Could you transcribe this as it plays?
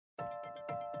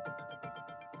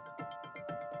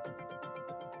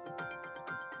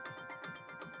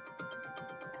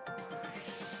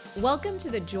Welcome to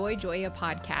the Joy Joya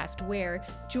podcast, where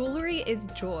jewelry is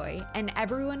joy and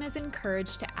everyone is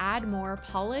encouraged to add more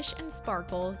polish and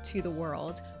sparkle to the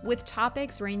world, with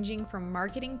topics ranging from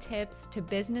marketing tips to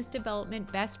business development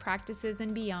best practices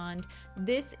and beyond.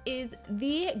 This is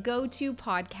the go-to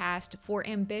podcast for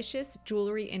ambitious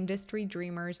jewelry industry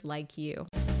dreamers like you.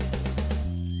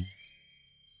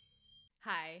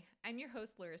 Hi, I'm your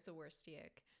host, Larissa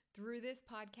Werstiak. Through this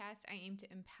podcast, I aim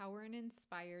to empower and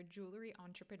inspire jewelry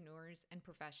entrepreneurs and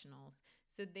professionals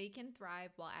so they can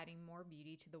thrive while adding more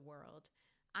beauty to the world.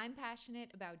 I'm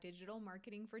passionate about digital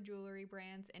marketing for jewelry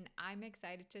brands, and I'm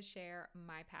excited to share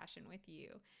my passion with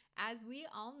you. As we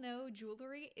all know,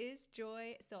 jewelry is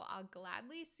joy, so I'll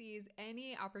gladly seize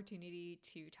any opportunity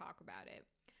to talk about it.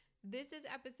 This is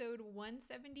episode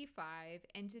 175,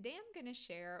 and today I'm going to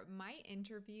share my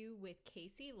interview with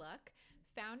Casey Luck,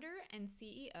 founder and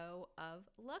CEO of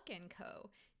Luck & Co.,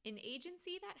 an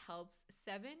agency that helps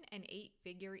 7- and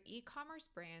 8-figure e-commerce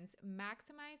brands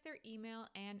maximize their email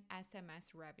and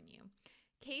SMS revenue.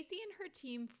 Casey and her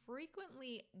team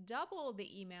frequently double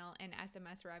the email and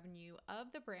SMS revenue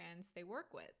of the brands they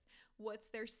work with. What's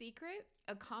their secret?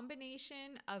 A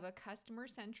combination of a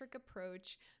customer-centric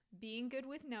approach, being good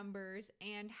with numbers,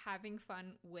 and having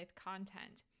fun with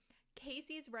content.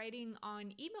 Casey's writing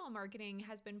on email marketing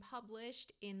has been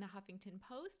published in the Huffington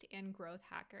Post and Growth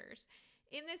Hackers.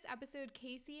 In this episode,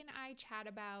 Casey and I chat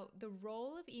about the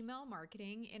role of email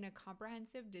marketing in a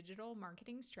comprehensive digital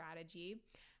marketing strategy,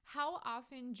 how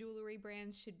often jewelry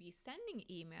brands should be sending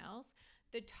emails,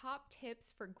 the top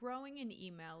tips for growing an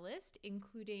email list,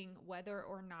 including whether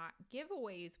or not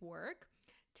giveaways work,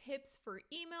 tips for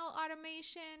email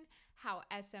automation, how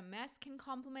SMS can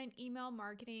complement email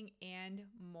marketing, and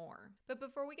more. But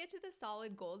before we get to the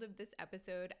solid gold of this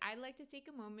episode, I'd like to take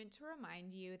a moment to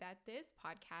remind you that this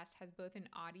podcast has both an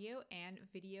audio and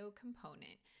video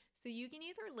component. So you can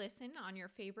either listen on your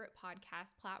favorite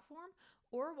podcast platform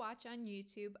or watch on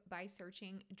YouTube by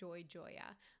searching Joy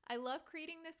Joya. I love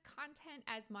creating this content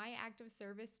as my act of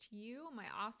service to you, my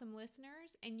awesome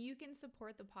listeners, and you can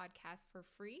support the podcast for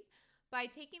free by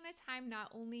taking the time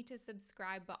not only to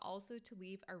subscribe, but also to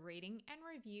leave a rating and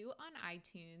review on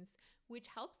iTunes, which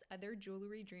helps other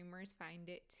jewelry dreamers find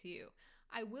it too.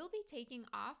 I will be taking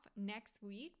off next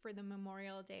week for the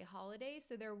Memorial Day holiday,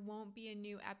 so there won't be a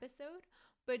new episode,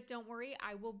 but don't worry,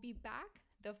 I will be back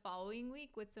the following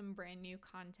week with some brand new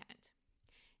content.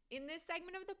 In this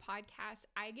segment of the podcast,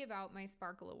 I give out my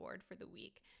Sparkle Award for the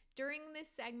week. During this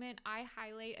segment, I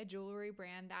highlight a jewelry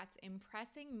brand that's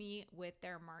impressing me with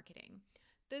their marketing.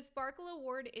 The Sparkle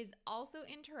Award is also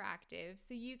interactive,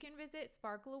 so you can visit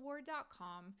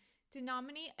sparkleaward.com to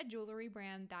nominate a jewelry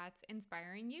brand that's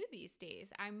inspiring you these days.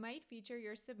 I might feature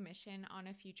your submission on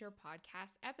a future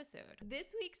podcast episode.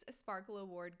 This week's Sparkle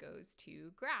Award goes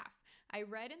to Graf. I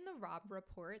read in the Robb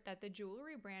Report that the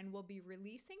jewelry brand will be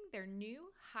releasing their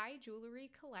new high jewelry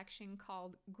collection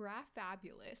called Graf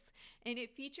Fabulous, and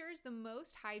it features the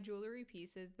most high jewelry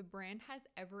pieces the brand has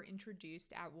ever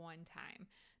introduced at one time.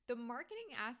 The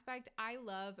marketing aspect I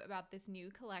love about this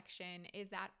new collection is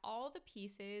that all the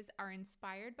pieces are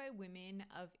inspired by women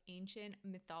of ancient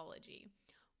mythology.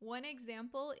 One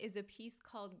example is a piece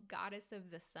called Goddess of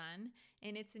the Sun,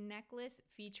 and it's a necklace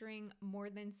featuring more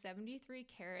than 73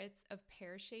 carats of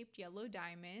pear-shaped yellow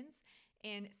diamonds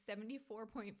and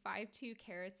 74.52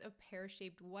 carats of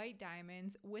pear-shaped white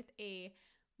diamonds with a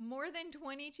more than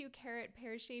 22 carat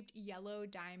pear-shaped yellow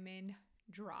diamond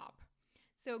drop.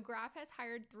 So Graf has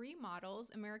hired 3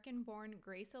 models, American-born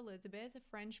Grace Elizabeth,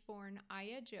 French-born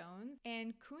Aya Jones,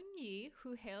 and Kun Yi,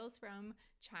 who hails from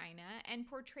China, and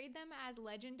portrayed them as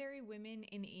legendary women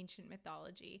in ancient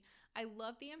mythology. I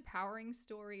love the empowering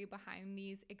story behind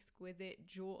these exquisite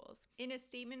jewels. In a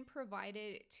statement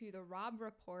provided to the Robb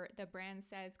Report, the brand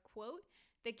says, quote,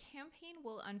 "The campaign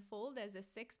will unfold as a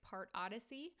 6-part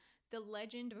odyssey. The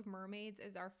Legend of Mermaids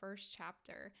is our first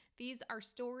chapter. These are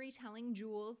storytelling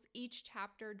jewels. Each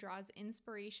chapter draws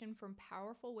inspiration from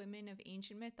powerful women of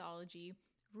ancient mythology,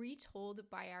 retold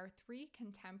by our 3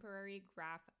 contemporary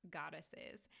Graf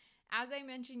goddesses." As I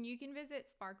mentioned, you can visit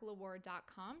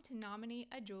sparkleaward.com to nominate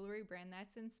a jewelry brand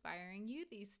that's inspiring you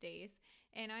these days,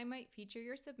 and I might feature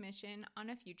your submission on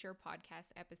a future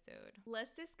podcast episode.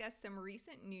 Let's discuss some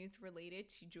recent news related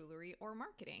to jewelry or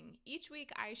marketing. Each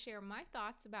week, I share my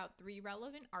thoughts about 3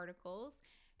 relevant articles,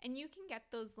 and you can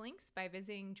get those links by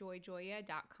visiting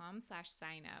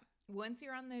joyjoya.com/signup. Once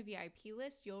you're on the VIP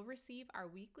list, you'll receive our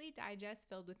weekly digest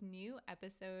filled with new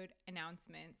episode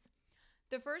announcements.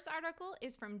 The first article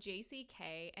is from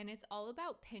JCK, and it's all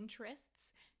about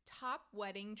Pinterest's top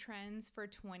wedding trends for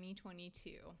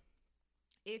 2022.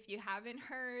 If you haven't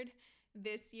heard,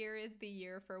 This year is the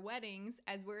year for weddings,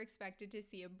 as we're expected to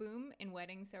see a boom in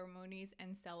wedding ceremonies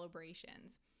and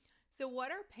celebrations. So,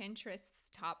 what are Pinterest's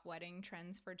top wedding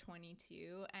trends for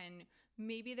 22? And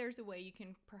maybe there's a way you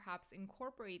can perhaps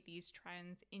incorporate these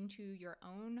trends into your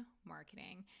own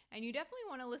marketing. And you definitely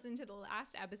want to listen to the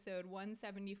last episode,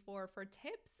 174, for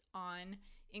tips on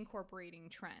incorporating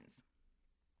trends.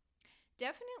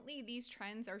 Definitely, these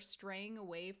trends are straying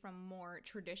away from more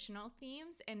traditional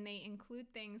themes, and they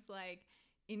include things like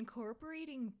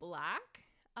incorporating black.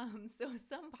 So,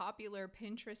 some popular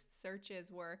Pinterest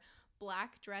searches were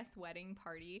black dress wedding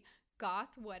party,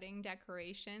 goth wedding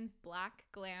decorations, black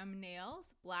glam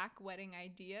nails, black wedding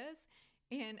ideas,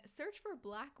 and search for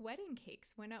black wedding cakes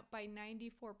went up by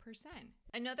 94%.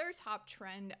 Another top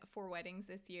trend for weddings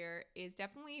this year is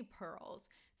definitely pearls.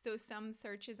 So some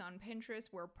searches on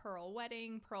Pinterest were pearl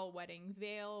wedding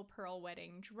veil, pearl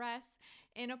wedding dress.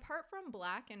 And apart from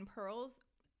black and pearls,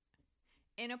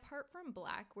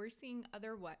 we're seeing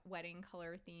other wedding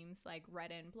color themes like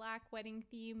red and black wedding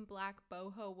theme, black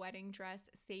boho wedding dress,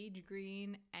 sage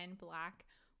green, and black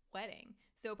wedding.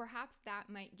 So perhaps that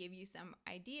might give you some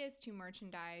ideas to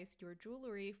merchandise your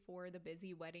jewelry for the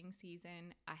busy wedding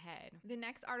season ahead. The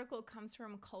next article comes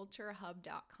from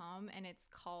culturehub.com, and it's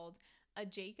called "A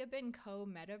Jacob & Co.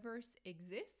 Metaverse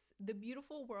Exists: The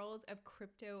Beautiful World of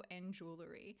Crypto and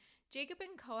Jewelry." Jacob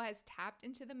 & Co. has tapped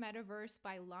into the metaverse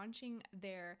by launching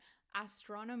their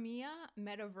Astronomia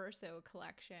Metaverso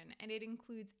collection, and it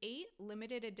includes 8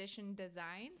 limited edition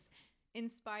designs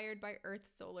inspired by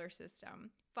Earth's solar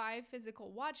system, 5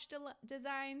 physical watch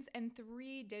designs, and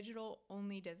 3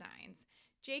 digital-only designs.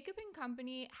 Jacob &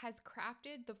 Company has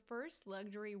crafted the first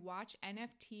luxury watch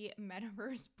NFT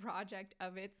metaverse project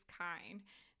of its kind.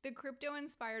 The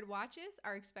crypto-inspired watches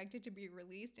are expected to be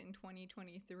released in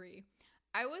 2023.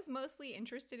 I was mostly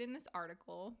interested in this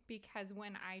article because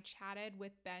when I chatted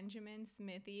with Benjamin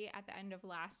Smithy at the end of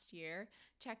last year,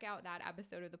 check out that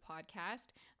episode of the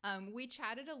podcast, we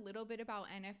chatted a little bit about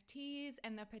NFTs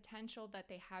and the potential that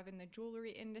they have in the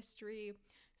jewelry industry.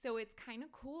 So it's kind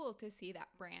of cool to see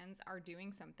that brands are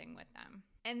doing something with them.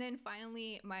 And then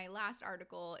finally, my last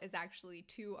article is actually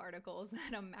 2 articles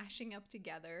that I'm mashing up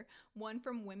together. One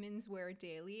from Women's Wear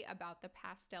Daily about the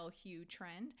pastel hue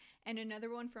trend, and another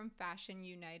one from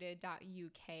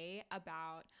fashionunited.uk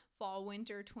about fall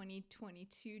winter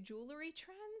 2022 jewelry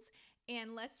trends.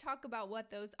 And let's talk about what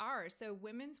those are. So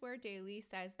Women's Wear Daily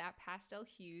says that pastel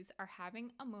hues are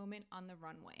having a moment on the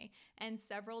runway, and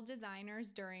several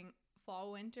designers during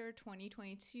fall winter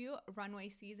 2022 runway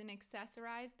season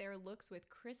accessorize their looks with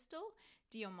crystal,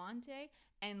 diamante,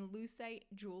 and lucite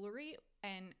jewelry,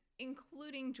 and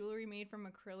including jewelry made from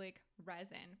acrylic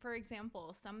resin. For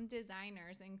example, some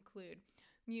designers include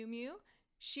Miu Miu,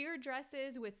 sheer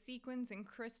dresses with sequins and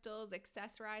crystals,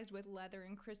 accessorized with leather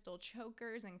and crystal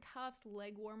chokers and cuffs,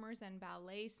 leg warmers, and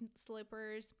ballet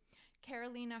slippers.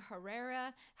 Carolina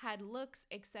Herrera had looks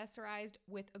accessorized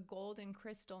with a gold and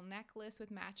crystal necklace with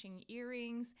matching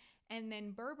earrings. And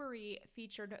then Burberry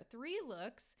featured 3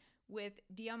 looks with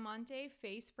diamante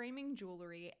face framing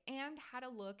jewelry and had a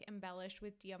look embellished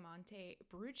with diamante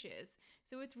brooches.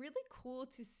 So it's really cool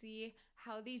to see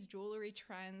how these jewelry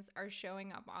trends are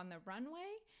showing up on the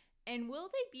runway. And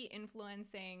will they be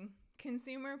influencing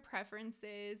consumer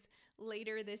preferences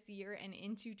later this year and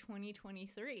into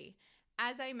 2023?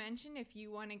 As I mentioned, if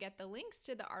you want to get the links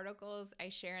to the articles I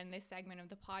share in this segment of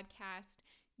the podcast,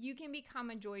 you can become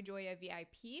a JoyJoya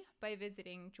VIP by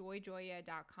visiting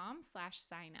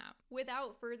joyjoya.com/sign up.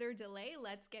 Without further delay,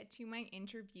 let's get to my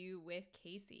interview with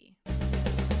Casey.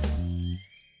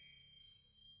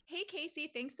 Hey, Casey,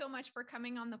 thanks so much for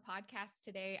coming on the podcast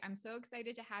today. I'm so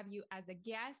excited to have you as a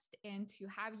guest and to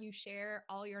have you share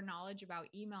all your knowledge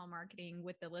about email marketing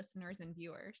with the listeners and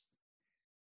viewers.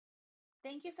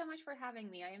 Thank you so much for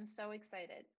having me. I am so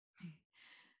excited.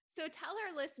 So tell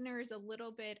our listeners a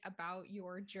little bit about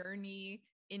your journey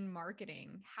in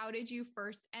marketing. How did you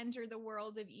first enter the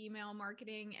world of email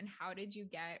marketing, and how did you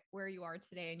get where you are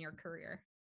today in your career?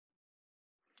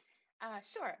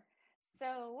 Sure.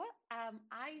 So,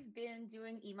 I've been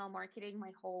doing email marketing my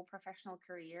whole professional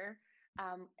career.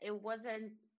 It was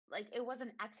an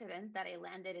accident that I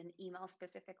landed in email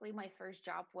specifically. My first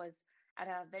job was at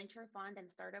a venture fund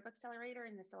and startup accelerator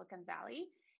in the Silicon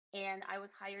Valley, and I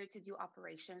was hired to do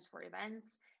operations for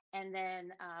events. And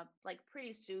then,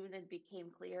 pretty soon, it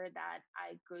became clear that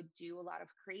I could do a lot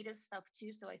of creative stuff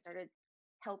too. So I started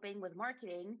helping with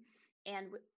marketing,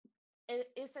 and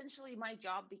essentially my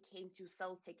job became to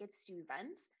sell tickets to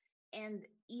events. And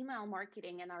email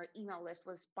marketing and our email list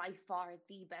was by far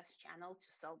the best channel to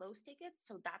sell those tickets.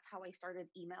 So that's how I started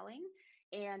emailing.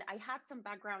 And I had some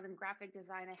background in graphic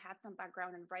design. I had some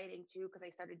background in writing too, because I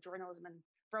studied journalism and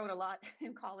wrote a lot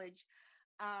in college.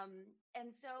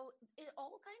 And so it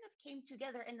all kind of came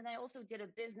together. And then I also did a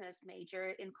business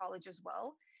major in college as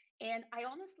well. And I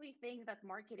honestly think that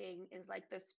marketing is like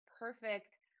this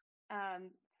perfect um,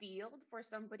 field for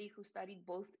somebody who studied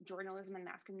both journalism and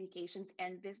mass communications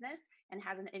and business and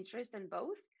has an interest in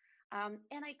both. And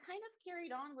I kind of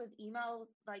carried on with email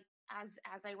like as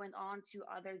I went on to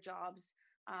other jobs,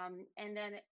 and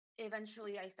then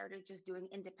eventually I started just doing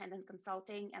independent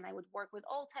consulting, and I would work with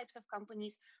all types of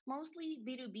companies, mostly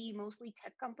B2B, mostly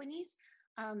tech companies,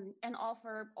 and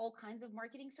offer all kinds of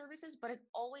marketing services. But it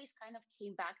always kind of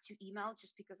came back to email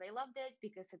just because I loved it,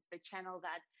 because it's the channel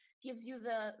that gives you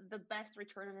the best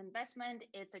return on investment.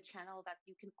 It's a channel that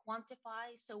you can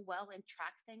quantify so well and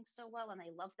track things so well, and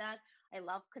I love that. I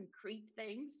love concrete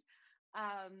things.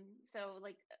 So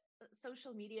like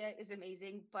social media is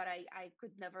amazing, but I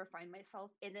could never find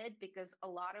myself in it because a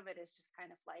lot of it is just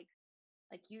kind of like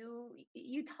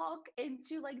you talk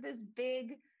into like this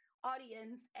big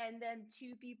audience, and then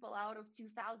two people out of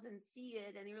 2000 see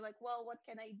it, and you're like, well, what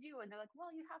can I do? And they're like,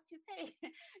 well, you have to pay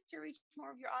to reach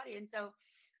more of your audience. So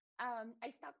I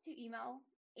stuck to email.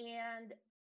 And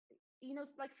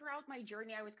like throughout my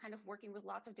journey, I was kind of working with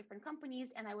lots of different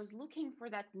companies, and I was looking for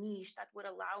that niche that would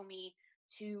allow me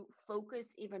to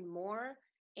focus even more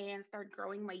and start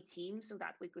growing my team so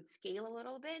that we could scale a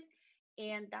little bit.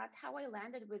 And that's how I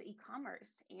landed with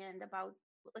e-commerce. And about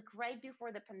like right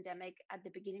before the pandemic, at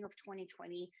the beginning of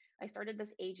 2020, I started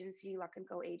this agency, Luck and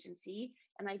Co agency,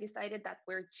 and I decided that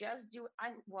we're just do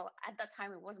I'm well, at that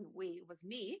time it wasn't we, it was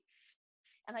me.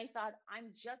 And I thought,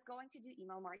 I'm just going to do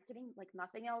email marketing, like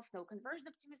nothing else, no conversion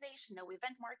optimization, no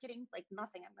event marketing, like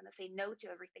nothing. I'm going to say no to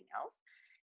everything else.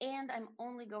 And I'm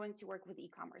only going to work with e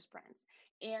commerce brands.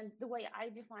 And the way I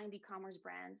define e commerce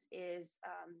brands is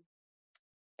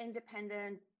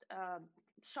independent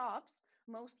shops,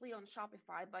 mostly on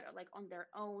Shopify, but like on their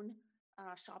own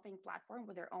shopping platform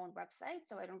with their own website.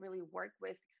 So I don't really work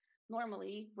with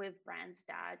normally with brands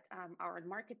that are on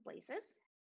marketplaces,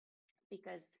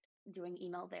 because doing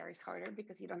email there is harder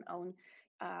because you don't own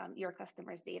your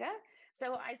customers' data.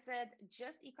 So I said,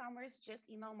 just e-commerce, just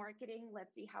email marketing.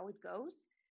 Let's see how it goes.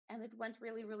 And it went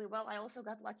really, really well. I also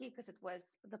got lucky because it was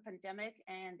the pandemic.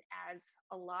 And as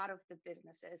a lot of the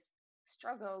businesses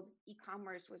struggled,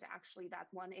 e-commerce was actually that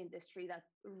one industry that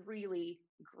really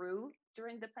grew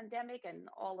during the pandemic. And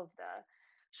all of the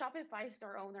Shopify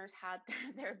store owners had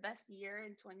their best year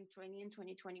in 2020 and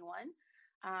 2021.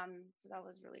 So that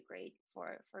was really great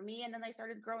for me. And then I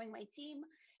started growing my team.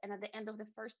 And at the end of the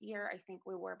first year, I think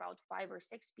we were about 5 or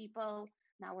 6 people.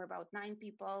 Now we're about 9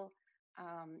 people.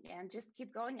 And just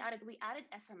keep going at it. We added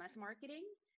SMS marketing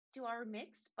to our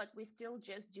mix, but we still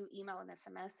just do email and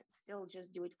SMS, still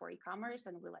just do it for e-commerce,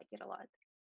 and we like it a lot.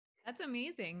 That's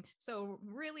amazing. So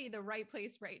really the right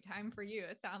place, right time for you,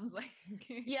 it sounds like.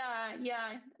 Yeah,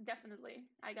 yeah, definitely.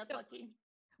 I got So lucky.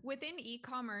 within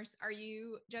e-commerce, are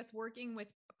you just working with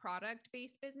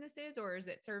product-based businesses or is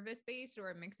it service-based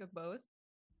or a mix of both?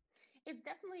 It's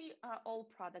definitely all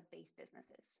product-based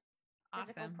businesses,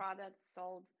 physical Awesome. products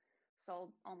sold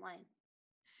online.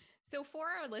 So for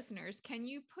our listeners, can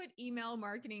you put email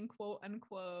marketing quote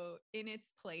unquote in its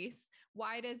place?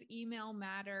 Why does email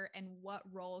matter and what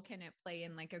role can it play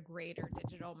in like a greater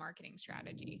digital marketing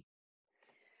strategy?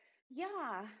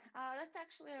 Yeah, that's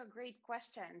actually a great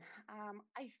question.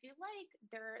 I feel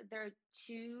like there are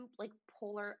two like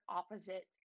polar opposite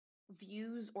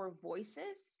views or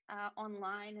voices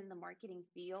online in the marketing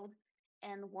field,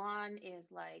 and one is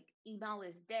like email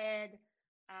is dead,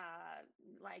 uh,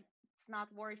 like it's not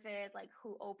worth it. Like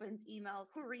who opens emails,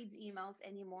 who reads emails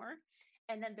anymore?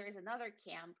 And then there's another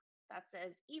camp that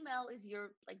says email is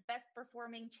your like best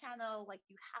performing channel. Like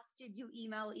you have to do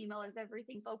email. Email is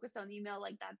everything. Focus on email.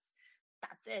 Like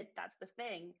that's it. That's the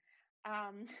thing.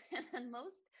 And then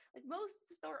most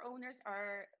store owners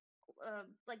are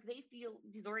like they feel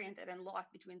disoriented and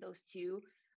lost between those two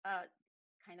uh,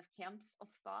 kind of camps of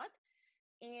thought.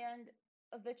 And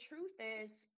the truth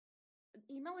is,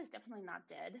 email is definitely not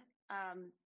dead.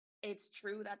 Um, it's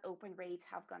true that open rates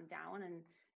have gone down, and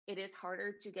it is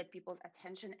harder to get people's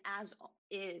attention as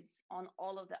is on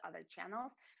all of the other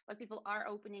channels. But people are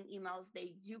opening emails.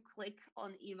 They do click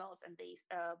on emails and they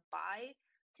buy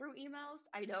through emails.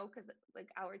 I know because like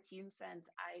our team sends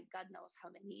I God knows how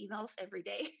many emails every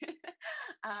day,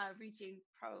 reaching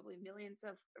probably millions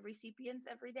of recipients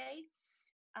every day.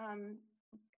 Um,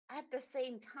 at the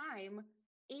same time,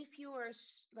 if you are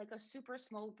like a super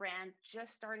small brand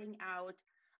just starting out,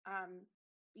 um,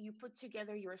 you put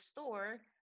together your store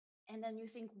and then you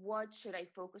think, what should I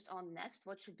focus on next?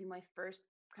 What should be my first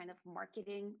kind of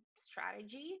marketing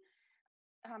strategy?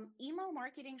 Email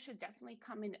marketing should definitely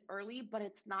come in early, but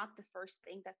it's not the first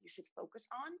thing that you should focus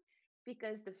on,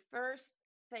 because the first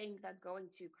thing that's going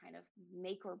to kind of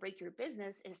make or break your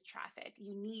business is traffic.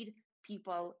 You need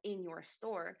people in your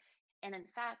store. And in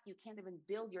fact, you can't even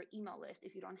build your email list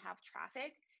if you don't have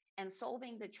traffic. And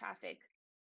solving the traffic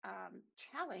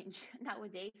challenge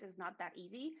nowadays is not that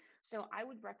easy. So I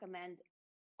would recommend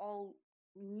all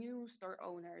new store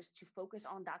owners to focus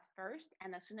on that first.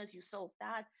 And as soon as you solve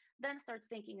that, then start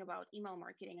thinking about email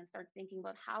marketing and start thinking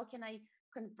about how can I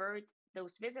convert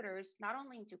those visitors not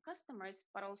only into customers,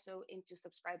 but also into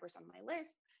subscribers on my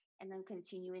list, and then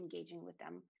continue engaging with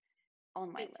them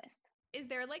on my I- list. Is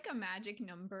there like a magic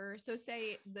number? So,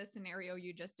 say the scenario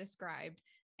you just described,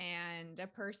 and a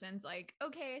person's like,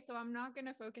 okay, so I'm not going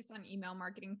to focus on email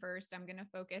marketing first. I'm going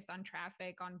to focus on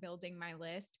traffic, on building my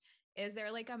list. Is there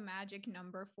like a magic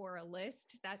number for a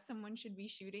list that someone should be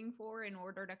shooting for in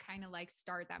order to kind of like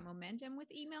start that momentum with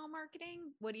email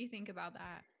marketing? What do you think about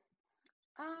that?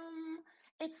 Um,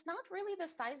 it's not really the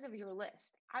size of your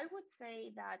list. I would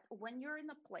say that when you're in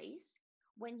a place,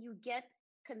 when you get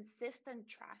consistent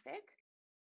traffic,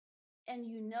 and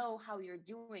you know how you're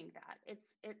doing that,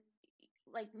 it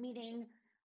like meaning,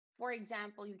 for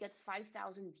example, you get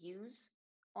 5,000 views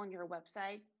on your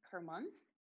website per month,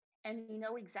 and you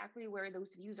know exactly where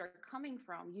those views are coming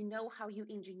from. You know how you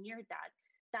engineered that.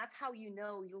 That's how you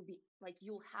know you'll be like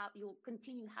you'll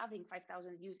continue having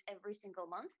 5,000 views every single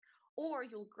month, or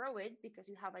you'll grow it because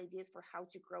you have ideas for how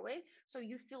to grow it. So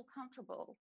you feel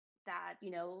comfortable that,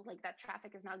 like that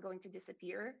traffic is not going to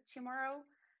disappear tomorrow.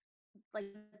 Like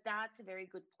that's a very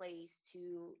good place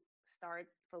to start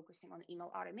focusing on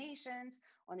email automations,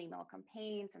 on email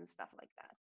campaigns, and stuff like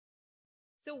that.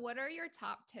 So, what are your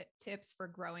top tips for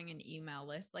growing an email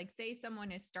list? Like, say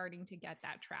someone is starting to get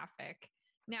that traffic.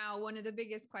 Now, one of the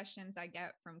biggest questions I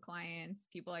get from clients,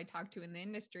 people I talk to in the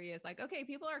industry, is like, okay,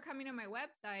 people are coming to my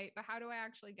website, but how do I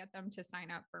actually get them to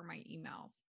sign up for my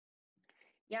emails?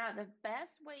 Yeah, the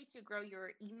best way to grow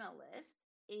your email list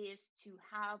is to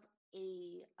have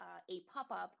a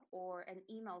pop-up or an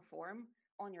email form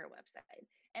on your website.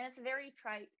 And it's a very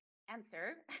trite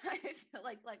answer. I feel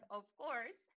like of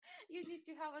course you need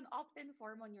to have an opt-in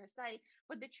form on your site,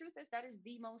 but the truth is that is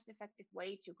the most effective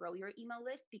way to grow your email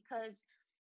list, because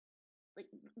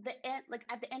like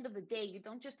at the end of the day, you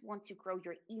don't just want to grow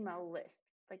your email list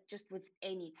like just with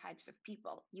any types of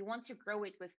people. You want to grow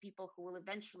it with people who will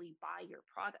eventually buy your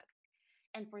product.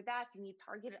 And for that, you need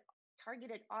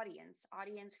targeted audience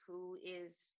who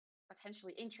is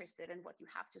potentially interested in what you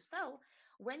have to sell.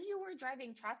 When you were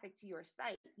driving traffic to your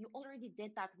site, you already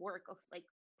did that work of like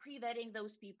pre-vetting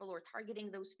those people or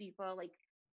targeting those people. Like,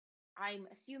 I'm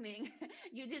assuming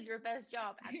you did your best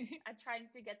job at trying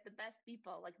to get the best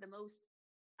people, like the most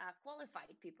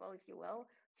qualified people, if you will,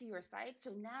 to your site.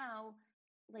 So now,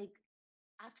 like,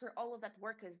 after all of that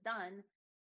work is done,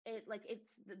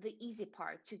 it's the easy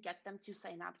part to get them to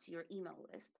sign up to your email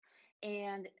list.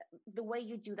 And the way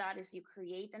you do that is you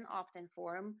create an opt-in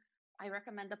form. I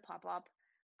recommend a pop-up,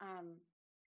 um,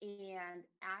 and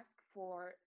ask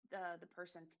for the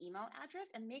person's email address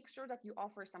and make sure that you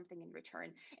offer something in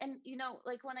return. And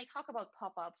like when I talk about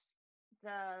pop-ups,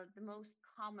 the most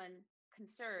common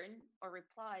concern or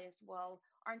reply is, well,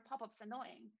 aren't pop-ups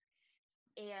annoying?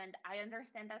 And I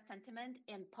understand that sentiment,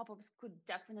 and pop-ups could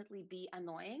definitely be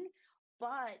annoying,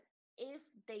 but if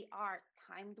they are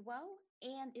timed well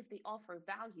and if they offer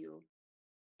value,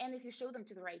 and if you show them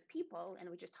to the right people, and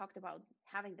we just talked about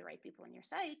having the right people on your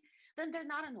site, then they're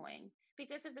not annoying.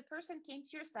 Because if the person came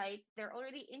to your site, they're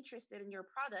already interested in your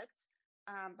products,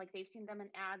 like they've seen them in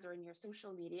ads or in your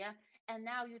social media, and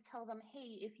now you tell them,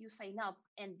 hey, if you sign up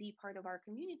and be part of our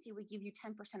community, we give you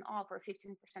 10% off or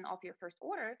 15% off your first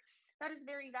order. That is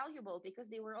very valuable because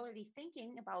they were already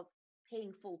thinking about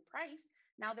paying full price.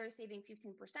 Now they're saving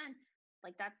 15%.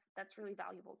 Like that's really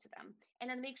valuable to them. And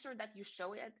then make sure that you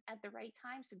show it at the right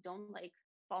time, so don't like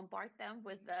bombard them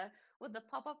with the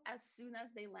pop-up as soon as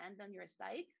they land on your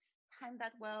site. Time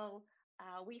that well.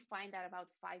 We find that about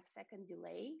 5-second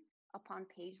delay upon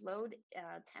page load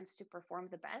tends to perform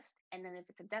the best. And then if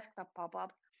it's a desktop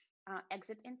pop-up,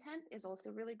 exit intent is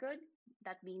also really good.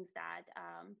 That means that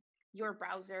your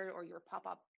browser or your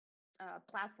pop-up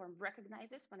platform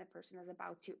recognizes when a person is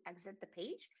about to exit the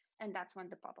page, and that's when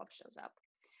the pop-up shows up.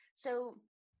 So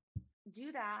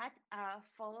do that.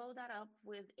 Follow that up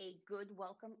with a good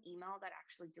welcome email that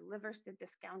actually delivers the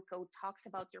discount code, talks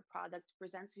about your products,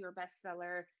 presents your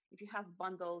bestseller. If you have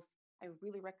bundles, I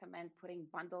really recommend putting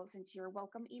bundles into your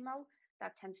welcome email.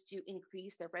 That tends to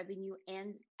increase the revenue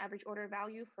and average order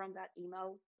value from that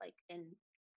email, like in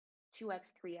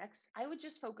 2x, 3x. I would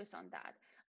just focus on that.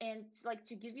 And like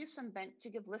to give you to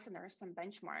give listeners some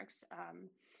benchmarks,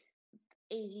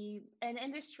 an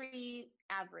industry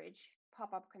average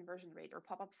pop-up conversion rate or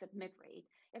pop-up submit rate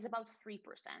is about 3%.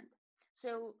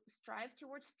 So strive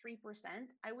towards 3%.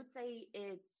 I would say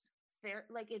it's fair,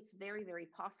 like it's very, very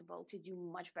possible to do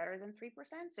much better than 3%.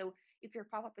 So if your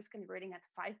pop-up is converting at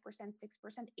 5%, 6%,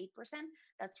 8%,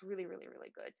 that's really, really,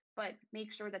 really good. But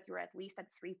make sure that you're at least at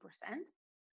 3%,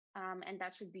 and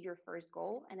that should be your first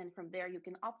goal. And then from there, you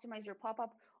can optimize your pop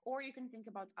up, or you can think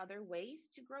about other ways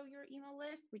to grow your email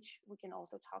list, which we can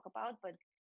also talk about. But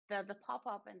the pop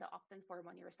up and the opt in form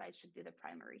on your site should be the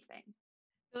primary thing.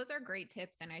 Those are great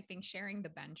tips. And I think sharing the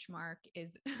benchmark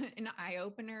is an eye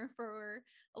opener for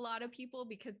a lot of people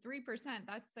because 3%,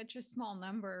 that's such a small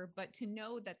number. But to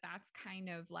know that that's kind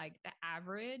of like the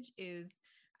average is,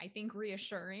 I think,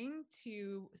 reassuring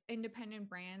to independent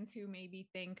brands who maybe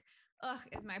think, ugh,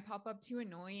 is my pop up too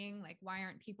annoying? Like, why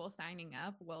aren't people signing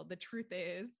up? Well, the truth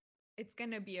is, it's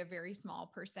going to be a very small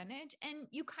percentage. And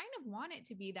you kind of want it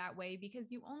to be that way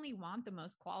because you only want the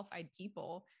most qualified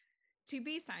people to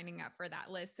be signing up for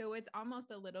that list. So it's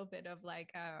almost a little bit of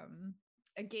like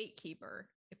a gatekeeper,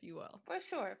 if you will. For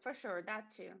sure, that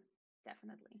too,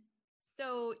 definitely.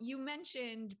 So you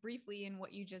mentioned briefly in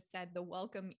what you just said, the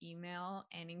welcome email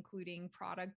and including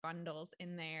product bundles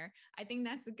in there. I think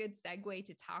that's a good segue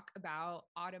to talk about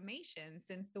automation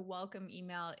since the welcome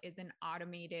email is an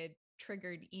automated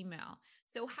triggered email.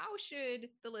 So how should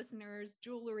the listeners,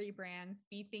 jewelry brands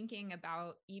be thinking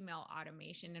about email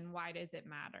automation and why does it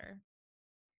matter?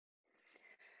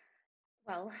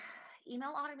 Well,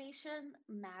 email automation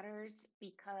matters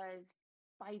because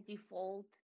by default,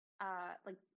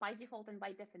 by default and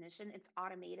by definition, it's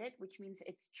automated, which means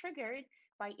it's triggered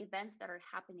by events that are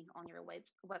happening on your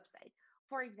website.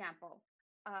 For example,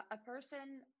 a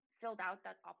person filled out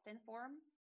that opt-in form,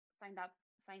 signed up,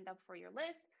 signed up for your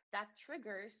list. That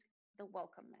triggers the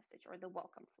welcome message or the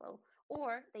welcome flow.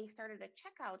 Or they started a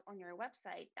checkout on your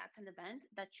website. That's an event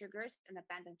that triggers an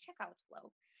abandoned checkout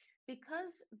flow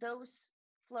because those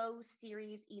flow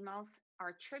series emails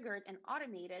are triggered and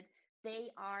automated, they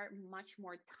are much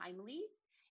more timely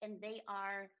and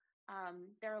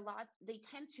they're a lot, they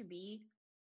tend to be,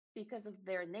 because of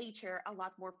their nature, a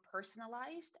lot more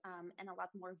personalized, and a lot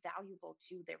more valuable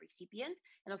to the recipient.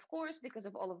 And of course, because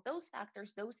of all of those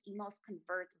factors, those emails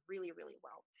convert really, really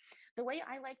well. The way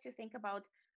I like to think about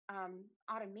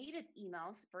automated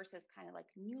emails versus kind of like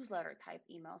newsletter type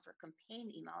emails or campaign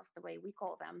emails, the way we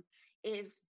call them,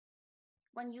 is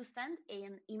when you send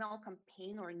an email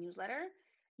campaign or a newsletter,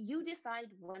 you decide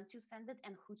when to send it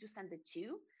and who to send it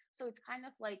to. So it's kind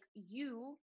of like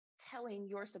you telling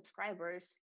your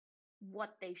subscribers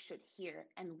what they should hear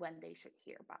and when they should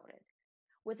hear about it.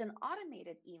 With an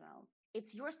automated email,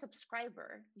 it's your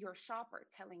subscriber, your shopper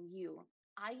telling you,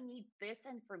 I need this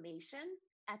information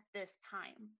at this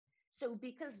time. So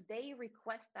because they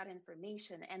request that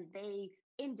information and they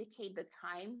indicate the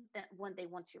time that when they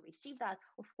want to receive that,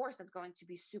 of course, that's going to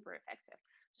be super effective.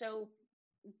 So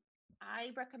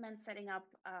I recommend setting up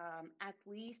at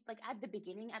least, like at the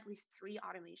beginning, at least three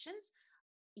automations: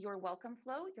 your welcome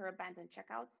flow, your abandoned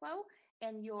checkout flow,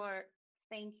 and your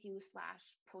thank you slash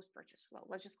post purchase flow.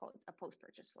 Let's just call it a post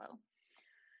purchase flow.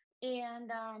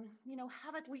 And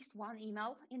have at least one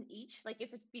email in each. Like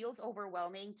if it feels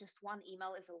overwhelming, just one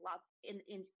email is a lot in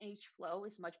each flow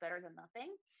is much better than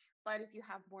nothing. But if you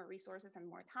have more resources and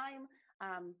more time,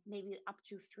 maybe up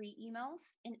to three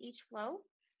emails in each flow.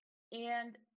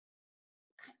 And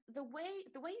the way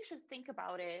you should think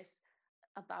about it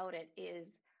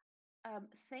is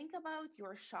think about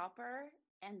your shopper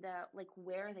and like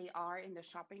where they are in the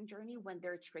shopping journey when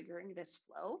they're triggering this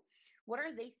flow. What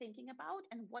are they thinking about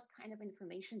and what kind of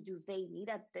information do they need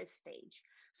at this stage?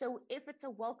 So if it's a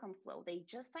welcome flow, they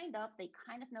just signed up, they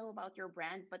kind of know about your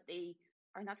brand, but they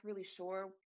are not really sure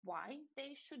why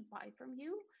they should buy from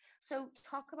you. So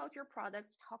talk about your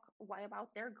products, talk why about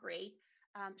they're great,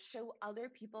 show other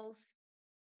people's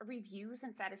reviews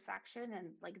and satisfaction and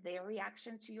like their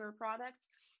reaction to your products,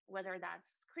 whether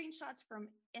that's screenshots from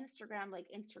Instagram, like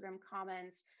Instagram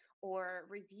comments, or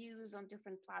reviews on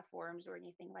different platforms or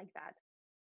anything like that.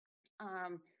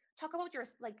 um, Talk about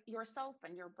yourself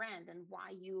and your brand and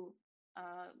why you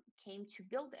came to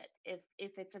build it.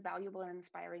 If it's a valuable and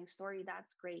inspiring story,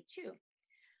 that's great too.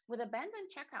 With abandoned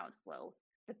checkout flow,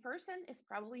 The person is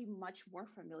probably much more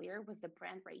familiar with the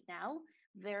brand right now.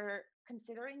 They're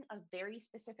considering a very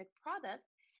specific product.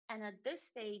 And at this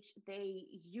stage, they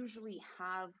usually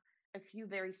have a few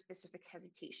very specific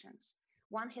hesitations.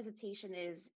 One hesitation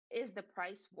is the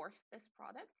price worth this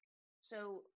product?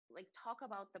 So, like, talk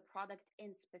about the product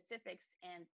in specifics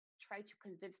and try to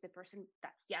convince the person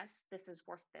that yes, this is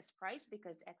worth this price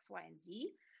because X, Y, and Z.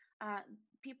 Uh,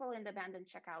 People in the abandoned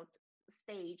checkout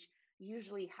stage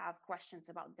usually have questions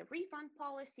about the refund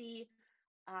policy,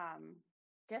 um,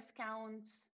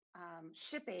 discounts,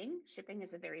 shipping. Shipping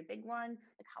is a very big one.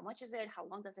 Like, how much is it? How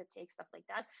long does it take? Stuff like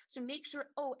that. So make sure.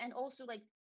 Oh, and also, like,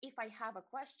 if I have a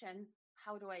question,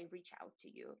 how do I reach out to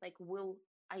you? Like, will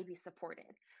I be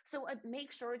supported? So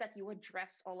make sure that you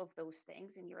address all of those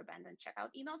things in your abandoned checkout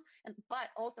emails. And but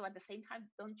also at the same time,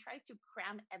 don't try to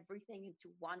cram everything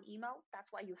into one email.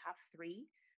 That's why you have three.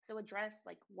 So address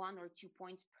like one or 2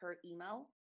 points per email,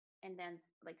 and then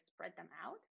like spread them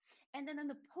out. And then in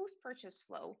the post purchase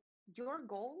flow, your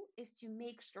goal is to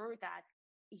make sure that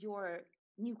your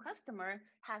new customer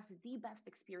has the best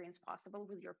experience possible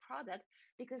with your product,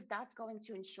 because that's going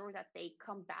to ensure that they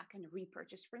come back and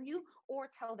repurchase from you or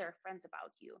tell their friends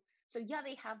about you. So yeah,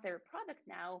 they have their product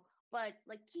now, but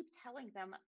like keep telling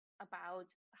them about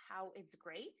how it's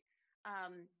great.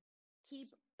 Um,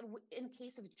 keep In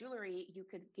case of jewelry, you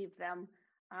could give them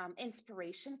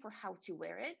inspiration for how to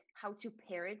wear it, how to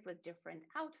pair it with different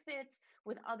outfits,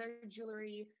 with other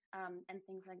jewelry, and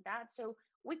things like that. So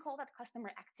we call that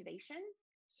customer activation.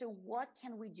 So what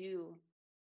can we do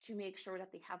to make sure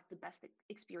that they have the best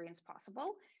experience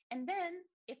possible? And then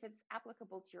if it's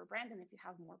applicable to your brand and if you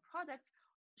have more products,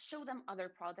 show them other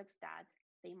products that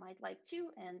they might like too,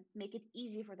 and make it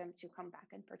easy for them to come back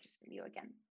and purchase from you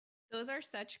again. Those are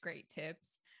such great tips.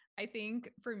 I think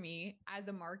for me as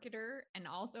a marketer and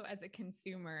also as a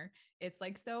consumer, it's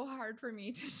like so hard for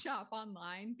me to shop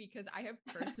online because I have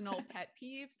personal pet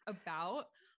peeves about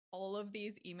all of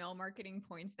these email marketing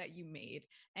points that you made.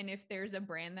 And if there's a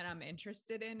brand that I'm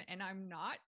interested in and I'm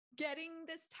not getting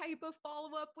this type of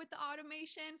follow up with the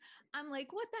automation, I'm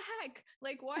like, what the heck?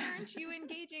 Like, why aren't you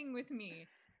engaging with me?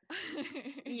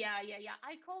 Yeah.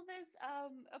 I call this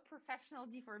a professional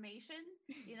deformation.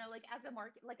 You know, like as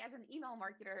an email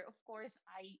marketer, of course,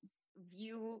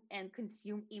 view and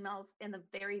consume emails in a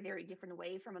very, very different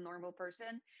way from a normal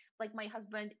person. Like my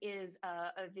husband is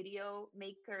a video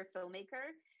maker,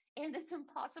 filmmaker, and it's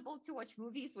impossible to watch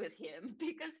movies with him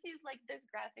because he's like, this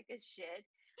graphic is shit.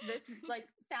 This like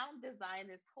sound design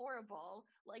is horrible.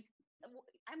 Like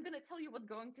I'm going to tell you what's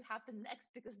going to happen next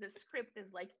because the script is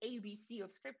like ABC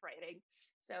of script writing.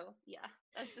 So yeah,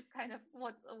 that's just kind of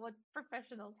what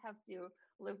professionals have to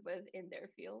live with in their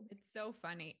field. It's so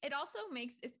funny. It also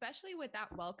makes, especially with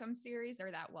that welcome series or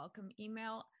that welcome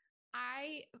email,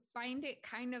 I find it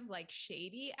kind of like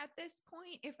shady at this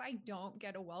point if I don't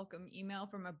get a welcome email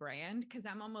from a brand, because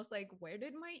I'm almost like, where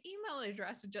did my email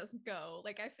address just go?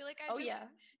 Like, I feel like I Oh just yeah,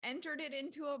 entered it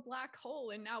into a black hole.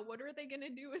 And now what are they going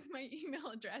to do with my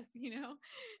email address? You know?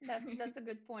 that's a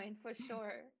good point for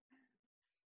sure.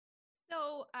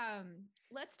 So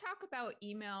let's talk about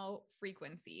email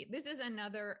frequency. This is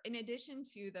another, in addition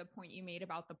to the point you made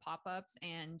about the pop-ups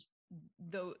and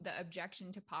the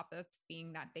objection to pop-ups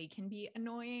being that they can be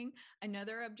annoying.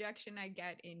 Another objection I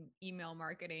get in email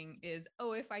marketing is,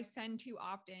 oh, if I send too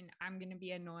often, I'm going to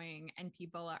be annoying and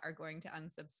people are going to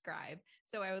unsubscribe.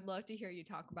 So I would love to hear you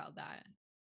talk about that.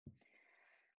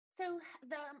 So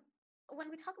the when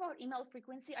we talk about email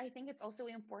frequency, I think it's also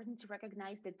important to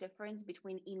recognize the difference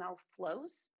between email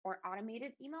flows or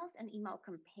automated emails and email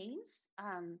campaigns,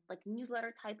 like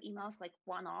newsletter type emails, like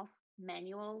one-off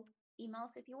manual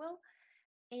emails, if you will.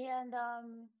 And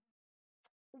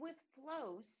with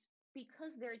flows,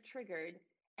 because they're triggered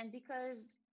and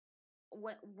because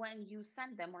when you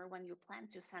send them or when you plan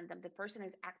to send them, the person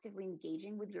is actively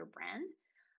engaging with your brand.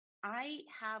 I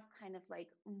have kind of like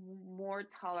more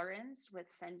tolerance with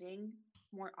sending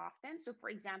more often. So,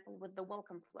 for example, with the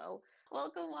welcome flow,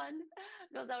 welcome one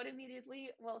goes out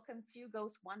immediately, welcome two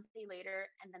goes one day later,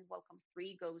 and then welcome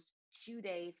three goes 2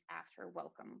 days after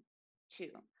welcome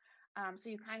two. So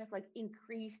you kind of like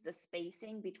increase the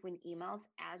spacing between emails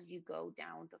as you go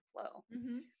down the flow.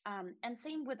 Mm-hmm. And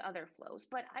same with other flows.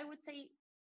 But I would say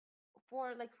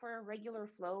for a regular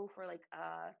flow, for like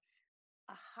a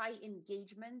high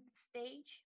engagement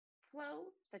stage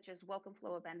flow, such as welcome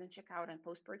flow, abandon checkout, and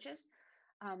post purchase,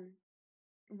 um,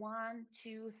 1,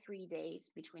 2, 3 days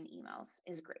between emails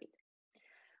is great.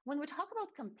 When we talk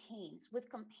about campaigns, with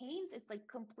campaigns, it's like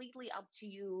completely up to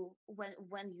you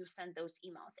when you send those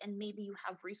emails, and maybe you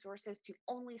have resources to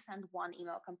only send one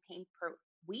email campaign per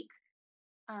week.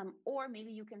 Or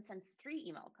maybe you can send 3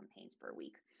 email campaigns per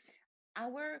week.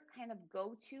 Our kind of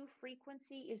go to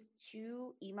frequency is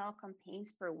 2 email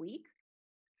campaigns per week.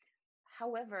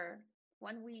 However,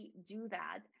 when we do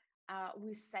that,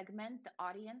 we segment the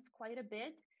audience quite a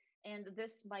bit. And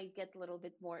this might get a little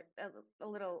bit more, a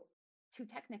little too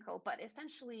technical, but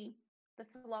essentially, the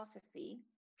philosophy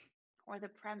or the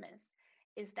premise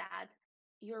is that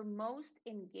your most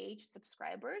engaged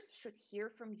subscribers should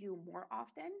hear from you more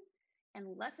often,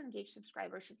 and less engaged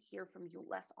subscribers should hear from you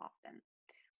less often.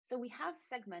 So we have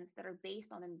segments that are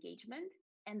based on engagement,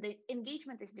 and the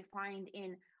engagement is defined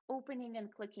in opening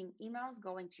and clicking emails,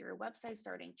 going to your website,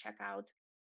 starting checkout.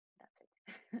 That's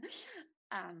it.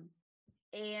 um,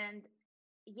 and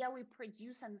yeah, we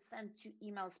produce and send 2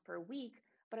 emails per week,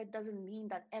 but it doesn't mean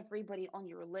that everybody on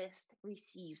your list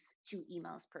receives 2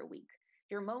 emails per week.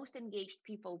 Your most engaged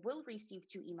people will receive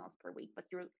 2 emails per week, but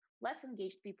your less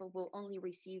engaged people will only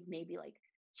receive maybe like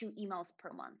 2 emails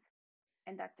per month.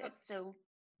 And that's So it. So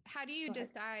how do you go ahead.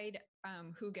 decide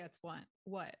who gets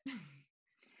what?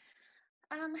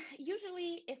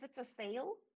 Usually, if it's a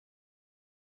sale,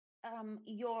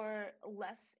 your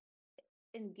less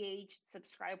engaged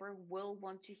subscriber will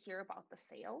want to hear about the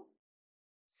sale.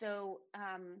 So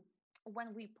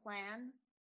when we plan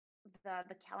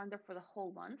the calendar for the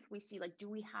whole month, we see like, do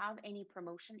we have any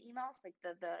promotion emails, like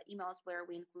the emails where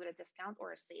we include a discount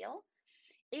or a sale?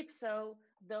 If so,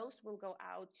 those will go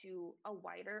out to a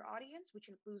wider audience, which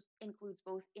includes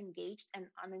both engaged and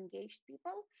unengaged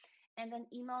people. And then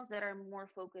emails that are more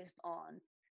focused on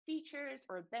features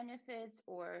or benefits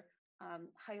or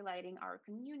highlighting our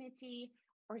community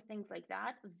or things like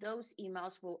that. Those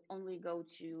emails will only go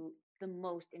to the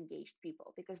most engaged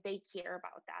people because they care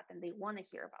about that and they want to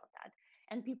hear about that.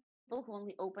 And people who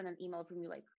only open an email from you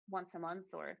like once a month,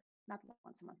 or not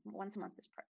once a month is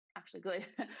actually good,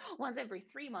 once every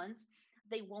 3 months,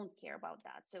 they won't care about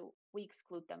that. So we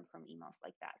exclude them from emails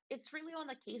like that. It's really on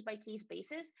a case by case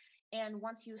basis. And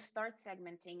once you start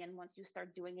segmenting and once you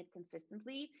start doing it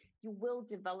consistently, you will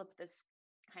develop this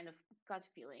kind of gut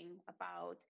feeling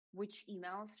about which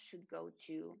emails should go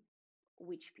to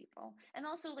which people. And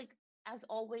also, like, as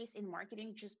always in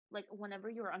marketing, just like whenever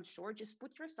you're unsure, just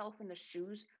put yourself in the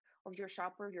shoes of your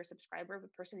shopper, your subscriber, the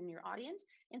person in your audience,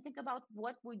 and think about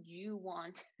what would you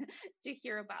want to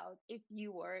hear about if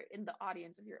you were in the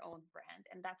audience of your own brand.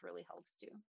 And that really helps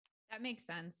too. That makes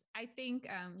sense. I think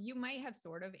you might have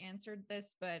sort of answered this,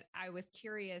 but I was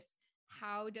curious,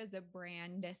 how does a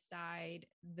brand decide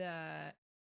the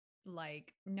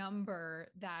like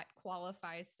number that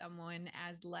qualifies someone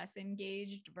as less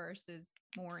engaged versus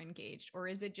more engaged? Or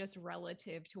is it just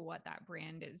relative to what that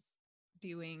brand is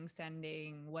doing,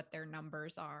 sending, what their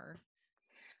numbers are?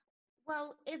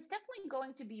 Well, it's definitely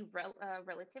going to be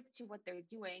relative to what they're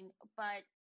doing, but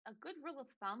a good rule of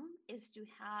thumb is to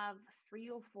have 3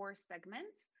 or 4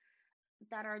 segments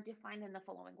that are defined in the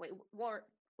following way. Or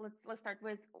let's start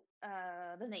with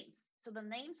the names. So the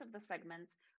names of the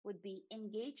segments would be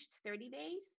engaged 30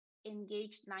 days,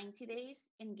 engaged 90 days,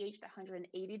 engaged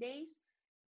 180 days,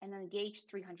 and engaged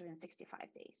 365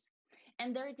 days.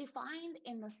 And they're defined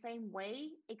in the same way,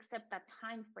 except that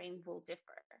time frame will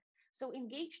differ. So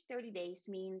engaged 30 days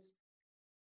means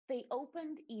they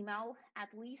opened email at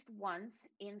least once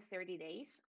in 30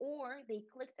 days, or they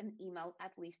clicked an email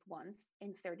at least once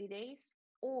in 30 days,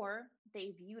 or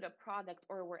they viewed a product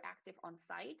or were active on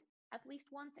site at least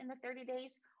once in the 30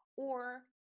 days, or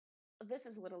this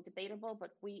is a little debatable, but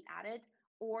we added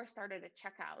or started a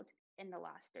checkout in the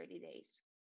last 30 days.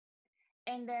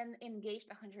 And then engaged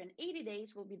 180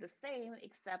 days will be the same,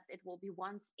 except it will be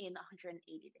once in 180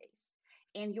 days.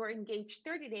 And your engaged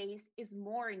 30 days is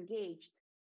more engaged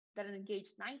than an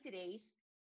engaged 90 days.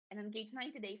 And engaged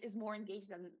 90 days is more engaged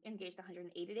than engaged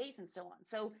 180 days, and so on.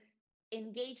 So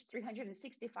engaged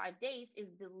 365 days is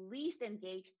the least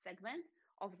engaged segment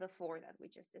of the 4 that we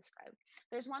just described.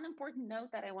 There's one important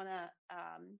note that I want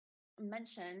to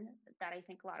mention that I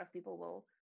think a lot of people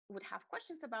would have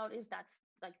questions about, is that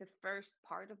like the first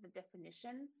part of the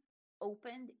definition,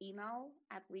 opened email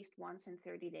at least once in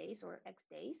 30 days or X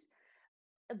days.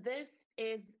 This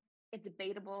is a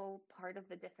debatable part of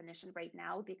the definition right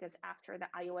now because after the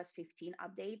iOS 15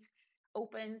 updates,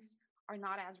 opens are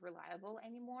not as reliable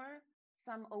anymore.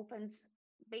 Some opens,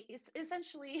 it's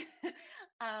essentially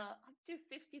up to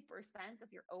 50%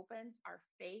 of your opens are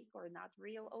fake or not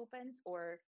real opens,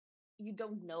 or you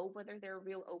don't know whether they're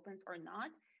real opens or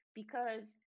not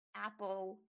because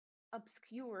Apple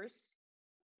obscures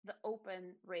the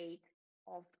open rate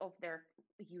of their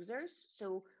users.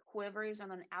 So whoever is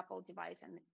on an Apple device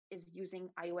and is using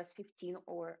iOS 15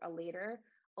 or a later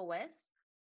OS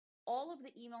all of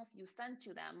the emails you send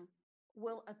to them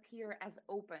will appear as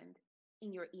opened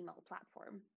in your email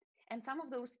platform. And some of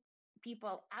those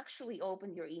people actually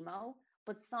opened your email,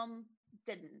 but some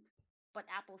didn't. But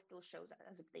Apple still shows it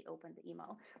as if they opened the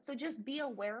email. So just be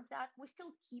aware of that. We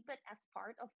still keep it as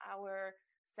part of our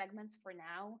segments for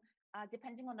now.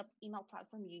 Depending on the email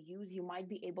platform you use, you might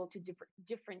be able to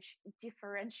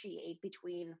differentiate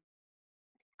between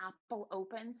Apple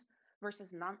opens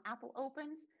versus non-Apple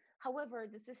opens. However,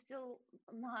 this is still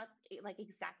not like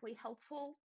exactly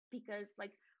helpful because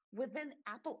like within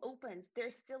Apple opens,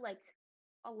 there's still like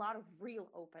a lot of real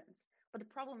opens. But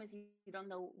the problem is you don't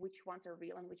know which ones are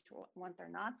real and which ones are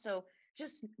not. So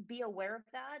just be aware of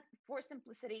that. For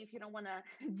simplicity, if you don't want to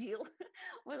deal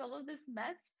with all of this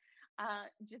mess,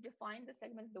 just define the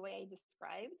segments the way I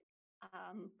described.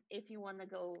 If you want to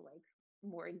go like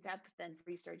more in depth, then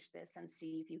research this and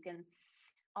see if you can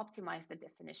optimize the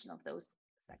definition of those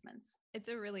segments. It's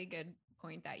a really good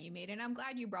point that you made, and I'm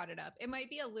glad you brought it up. It might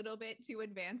be a little bit too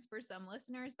advanced for some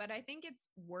listeners, but I think it's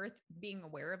worth being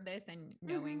aware of this and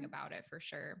knowing about it for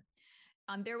sure.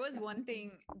 There was one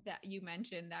thing that you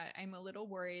mentioned that I'm a little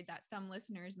worried that some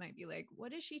listeners might be like,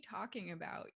 what is she talking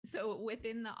about? So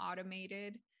within the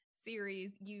automated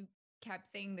series, you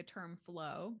kept saying the term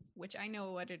flow, which I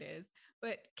know what it is,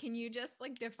 but can you just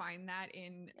like define that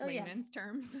in layman's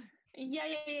terms? Yeah.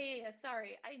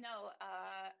 Sorry, I know.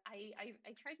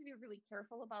 I try to be really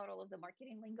careful about all of the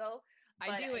marketing lingo.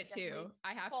 I do it too.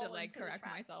 I have to like correct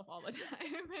myself all the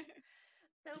time.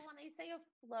 So when I say a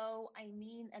flow, I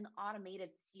mean an automated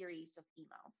series of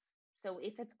emails. So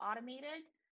if it's automated,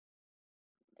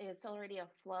 it's already a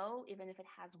flow, even if it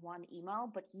has one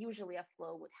email, but usually a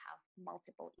flow would have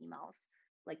multiple emails,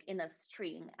 like in a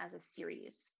string as a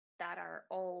series that are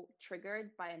all triggered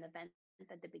by an event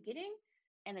at the beginning.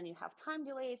 And then you have time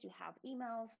delays, you have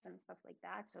emails and stuff like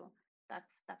that. So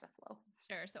that's a flow.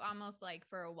 Sure. So almost like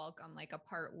for a welcome, like a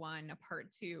part 1, a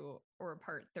part 2, or a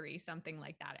part 3, something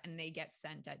like that. And they get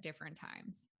sent at different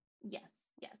times.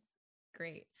 Yes.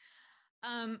 Great.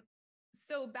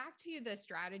 So back to the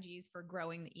strategies for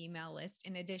growing the email list,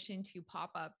 in addition to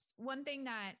pop-ups, one thing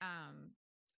that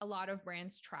a lot of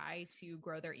brands try to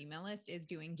grow their email list is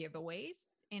doing giveaways.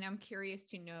 And I'm curious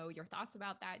to know your thoughts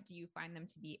about that. Do you find them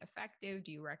to be effective?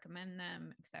 Do you recommend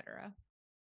them, etc.?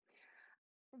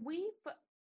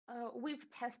 We've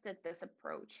tested this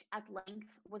approach at length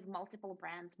with multiple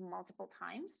brands multiple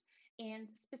times. And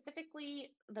specifically,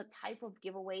 the type of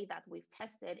giveaway that we've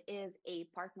tested is a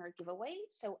partner giveaway.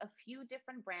 So a few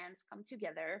different brands come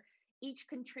together, each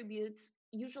contributes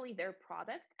usually their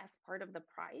product as part of the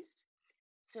price.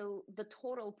 So the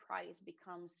total price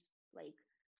becomes like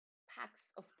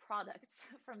packs of products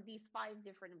from these 5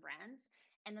 different brands,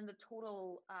 and then the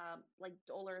total like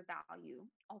dollar value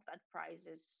of that prize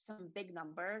is some big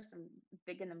number, some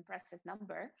big and impressive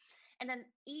number. And then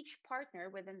each partner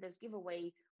within this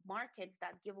giveaway markets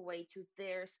that giveaway to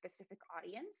their specific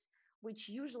audience, which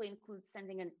usually includes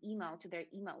sending an email to their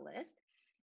email list.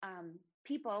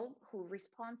 People who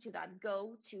respond to that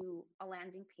go to a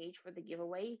landing page for the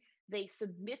giveaway. They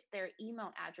submit their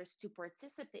email address to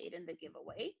participate in the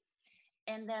giveaway,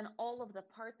 and then all of the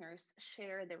partners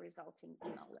share the resulting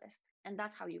email list, and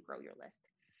that's how you grow your list,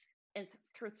 and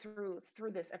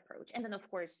through this approach. And then of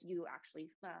course you actually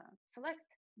select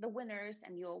the winners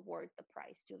and you award the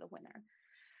prize to the winner.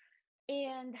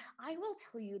 And I will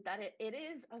tell you that it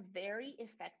is a very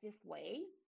effective way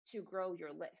to grow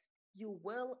your list. You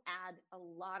will add a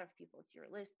lot of people to your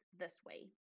list this way.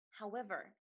 However,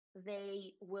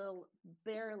 they will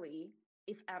barely,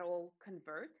 if at all,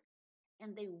 convert,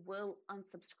 and they will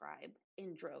unsubscribe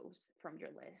in droves from your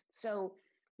list. So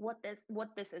what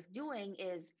this is doing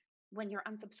is, when your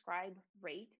unsubscribe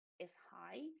rate is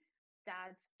high,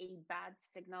 that's a bad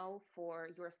signal for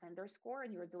your sender score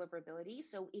and your deliverability.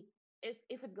 So if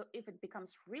it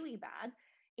becomes really bad,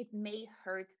 it may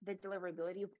hurt the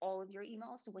deliverability of all of your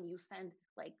emails. So when you send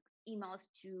like emails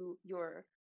to your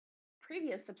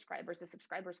previous subscribers, the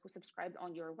subscribers who subscribed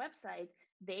on your website,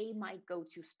 they might go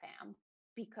to spam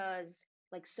because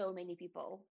like so many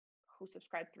people who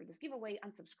subscribed through this giveaway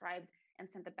unsubscribed and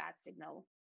sent a bad signal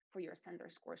for your sender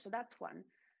score. So that's one.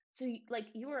 So like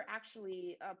you're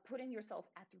actually putting yourself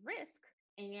at risk,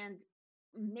 and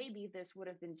maybe this would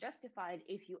have been justified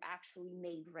if you actually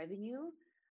made revenue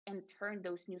and turned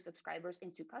those new subscribers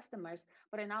into customers.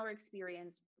 But in our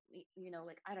experience,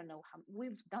 like I don't know how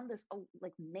we've done this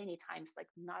like many times, like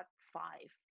not 5,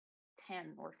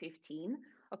 10, or 15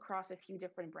 across a few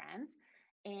different brands,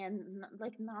 and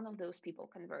like none of those people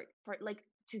convert. For like,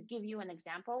 to give you an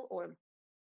example or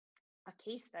a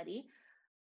case study,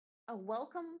 a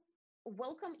welcome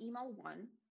email one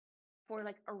for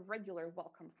like a regular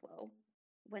welcome flow.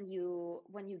 When you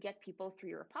get people through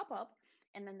your pop-up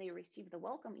and then they receive the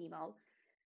welcome email,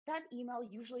 that email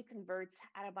usually converts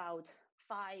at about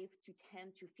 5 to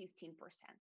 10 to 15%.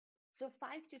 So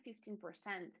 5 to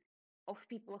 15% of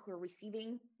people who are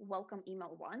receiving welcome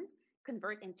email one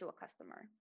convert into a customer.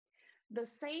 The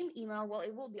same email, well,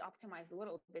 it will be optimized a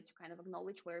little bit to kind of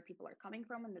acknowledge where people are coming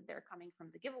from and that they're coming from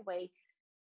the giveaway.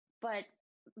 But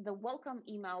the welcome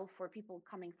email for people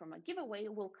coming from a giveaway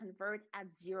will convert at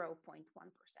 0.1%.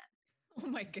 Oh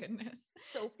my goodness.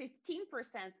 So 15%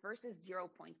 versus zero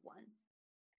point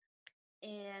 0.1.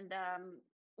 And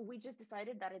we just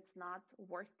decided that it's not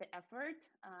worth the effort.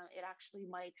 It actually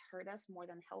might hurt us more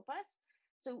than help us.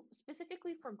 So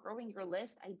specifically for growing your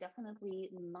list, I definitely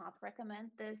not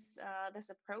recommend this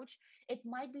approach. It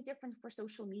might be different for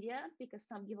social media because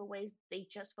some giveaways they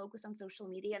just focus on social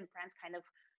media and brands kind of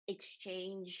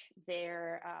exchange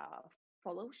their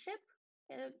followship.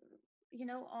 Uh,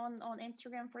 on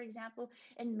Instagram, for example,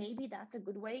 and maybe that's a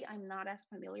good way. I'm not as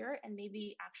familiar, and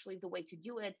maybe actually the way to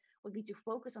do it would be to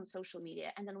focus on social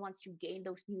media. And then once you gain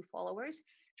those new followers,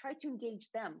 try to engage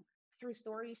them through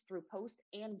stories, through posts,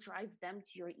 and drive them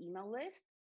to your email list.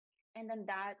 And then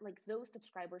that, like, those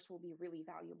subscribers will be really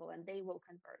valuable and they will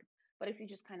convert. But if you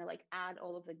just kind of like add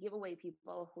all of the giveaway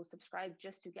people who subscribe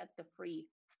just to get the free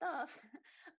stuff,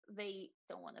 they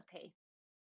don't want to pay.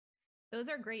 Those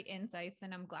are great insights.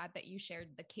 And I'm glad that you shared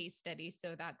the case study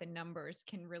so that the numbers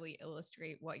can really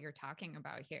illustrate what you're talking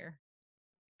about here.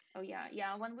 Oh yeah,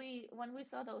 yeah. When we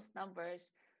saw those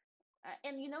numbers,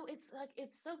 and it's like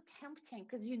it's so tempting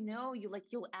because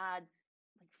you'll add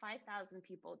like 5,000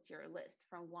 people to your list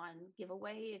from one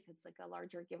giveaway if it's like a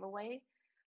larger giveaway.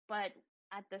 But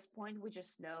at this point, we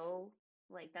just know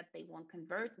like that they won't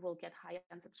convert, we'll get high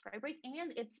unsubscribe rate,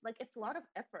 and it's a lot of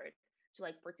effort to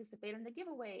like participate in the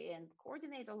giveaway and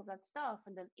coordinate all of that stuff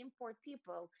and then import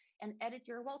people and edit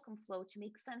your welcome flow to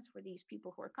make sense for these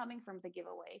people who are coming from the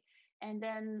giveaway and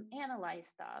then analyze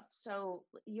stuff. So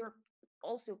you're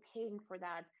also paying for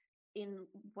that in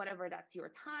whatever that's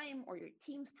your time or your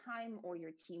team's time or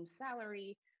your team's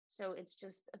salary. So it's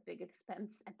just a big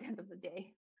expense at the end of the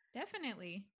day.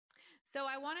 Definitely. So,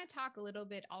 I want to talk a little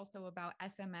bit also about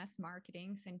SMS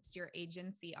marketing since your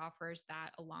agency offers that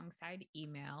alongside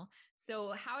email.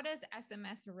 So, how does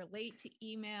SMS relate to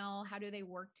email? How do they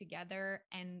work together?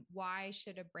 And why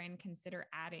should a brand consider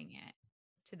adding it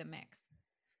to the mix?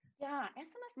 Yeah,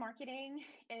 SMS marketing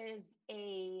is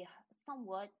a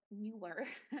somewhat newer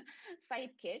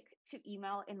sidekick to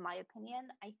email, in my opinion.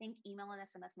 I think email and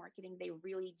SMS marketing, they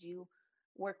really do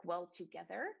work well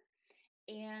together.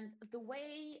 And the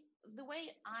way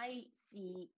I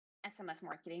see SMS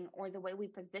marketing or the way we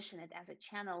position it as a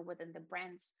channel within the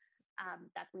brands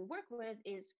that we work with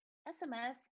is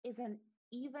SMS is an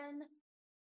even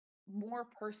more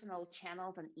personal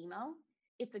channel than email.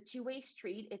 It's a two-way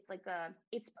street.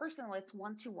 It's personal, it's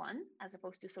one-to-one as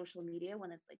opposed to social media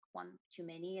when it's like one too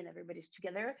many and everybody's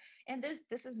together. And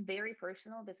this is very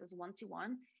personal. This is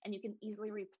one-to-one, and you can easily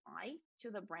reply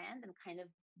to the brand and kind of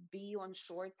be on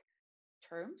short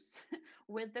terms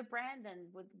with the brand and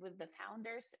with the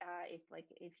founders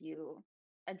if you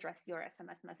address your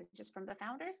SMS messages from the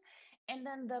founders. And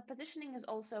then the positioning is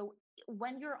also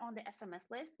when you're on the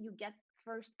SMS list, you get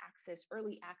first access,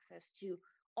 early access to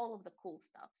all of the cool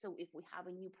stuff. So if we have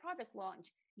a new product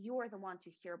launch, you're the one to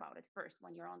hear about it first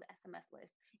when you're on the SMS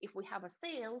list. If we have a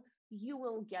sale, you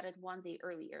will get it 1 day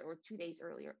earlier or 2 days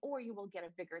earlier, or you will get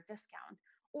a bigger discount,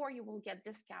 or you will get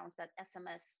discounts that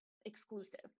SMS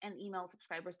exclusive and email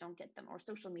subscribers don't get them, or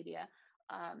social media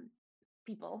um,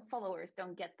 people, followers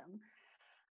don't get them.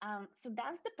 So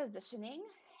that's the positioning.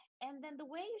 And then the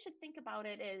way you should think about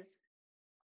it is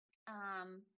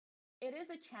um, it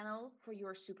is a channel for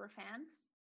your super fans.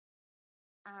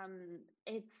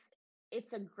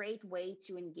 It's a great way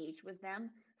to engage with them.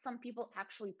 Some people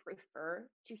actually prefer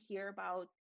to hear about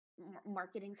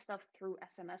marketing stuff through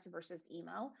SMS versus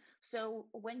email. So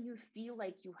when you feel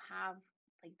like you have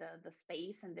like the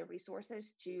space and the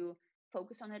resources to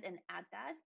focus on it and add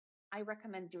that, I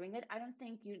recommend doing it. I don't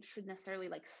think you should necessarily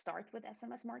like start with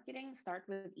SMS marketing, start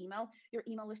with email. Your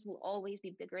email list will always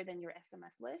be bigger than your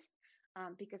SMS list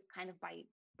because kind of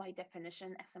by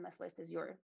definition, SMS list is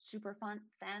your super fun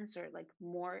fans or like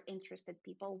more interested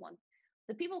people want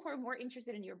the people who are more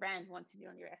interested in your brand want to be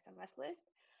on your SMS list.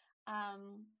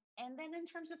 And then in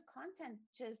terms of content,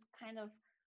 just kind of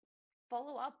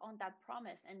follow up on that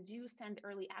promise and do send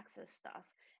early access stuff.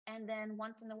 And then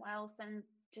once in a while, send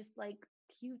just like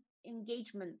cute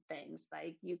engagement things.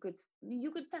 Like you could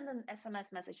send an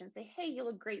SMS message and say, "Hey, you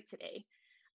look great today,"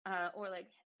 or like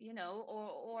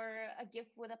or a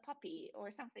gift with a puppy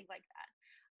or something like that.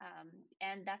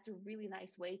 And that's a really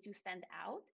nice way to stand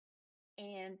out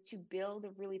and to build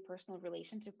a really personal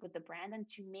relationship with the brand and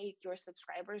to make your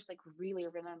subscribers like really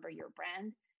remember your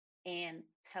brand and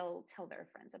tell their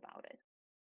friends about it.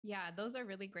 Yeah, those are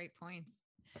really great points.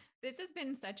 This has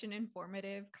been such an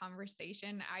informative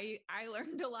conversation. I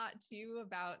learned a lot too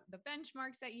about the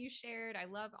benchmarks that you shared. I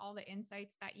love all the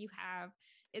insights that you have.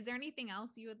 Is there anything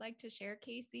else you would like to share,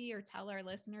 Casey, or tell our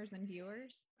listeners and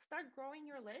viewers? Start growing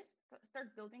your list,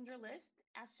 start building your list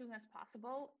as soon as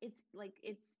possible. It's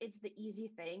the easy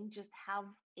thing. Just have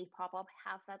a pop-up,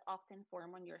 have that opt-in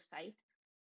form on your site.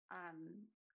 um,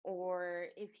 or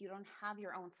if you don't have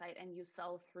your own site and you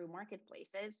sell through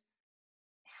marketplaces,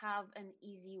 have an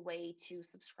easy way to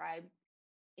subscribe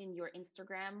in your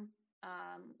Instagram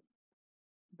um,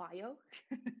 bio,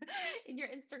 in your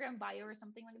Instagram bio or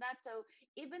something like that. So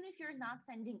even if you're not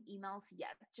sending emails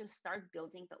yet, just start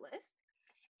building the list.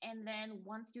 And then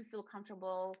once you feel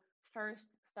comfortable, first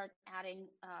start adding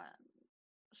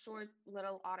short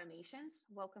little automations: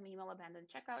 welcome email, abandoned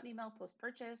checkout email, post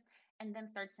purchase, and then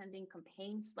start sending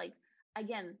campaigns. Like,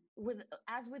 again, with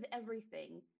as with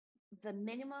everything, the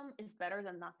minimum is better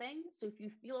than nothing. So if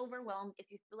you feel overwhelmed, if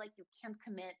you feel like you can't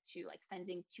commit to like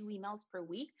sending 2 emails per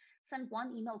week, send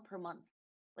 1 email per month.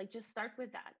 Like, just start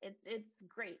with that. It's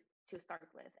great to start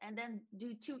with, and then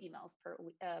do 2 emails per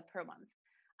month.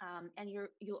 And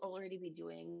you'll already be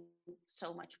doing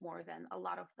so much more than a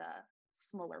lot of the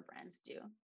smaller brands do.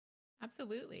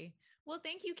 Absolutely. Well,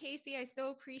 thank you, Casey. I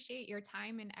so appreciate your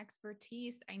time and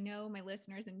expertise. I know my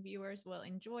listeners and viewers will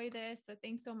enjoy this. So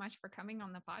thanks so much for coming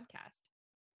on the podcast.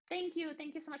 Thank you.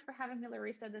 Thank you so much for having me,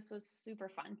 Larissa. This was super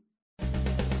fun.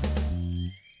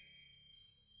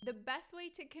 The best way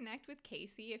to connect with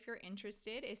Casey, if you're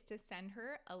interested, is to send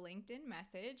her a LinkedIn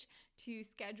message to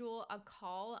schedule a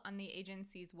call on the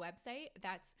agency's website.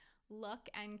 That's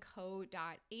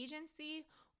luckandco.agency,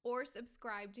 or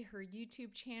subscribe to her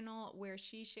YouTube channel where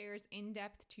she shares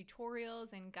in-depth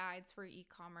tutorials and guides for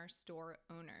e-commerce store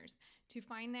owners. To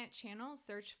find that channel,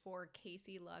 search for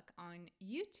Casey Luck on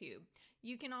YouTube.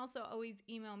 You can also always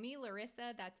email me,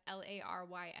 Larissa, that's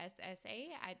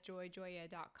LARYSSA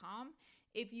 @joyjoya.com.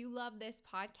 If you love this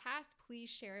podcast, please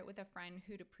share it with a friend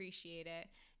who'd appreciate it.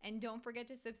 And don't forget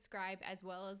to subscribe as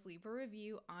well as leave a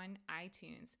review on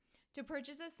iTunes. To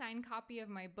purchase a signed copy of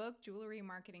my book, Jewelry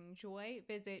Marketing Joy,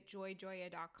 visit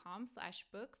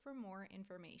joyjoya.com/book for more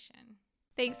information.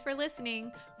 Thanks for listening.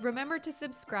 Remember to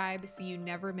subscribe so you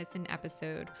never miss an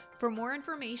episode. For more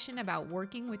information about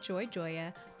working with Joy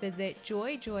Joya, visit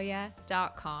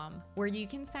joyjoya.com, where you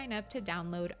can sign up to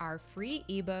download our free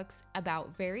ebooks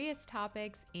about various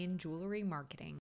topics in jewelry marketing.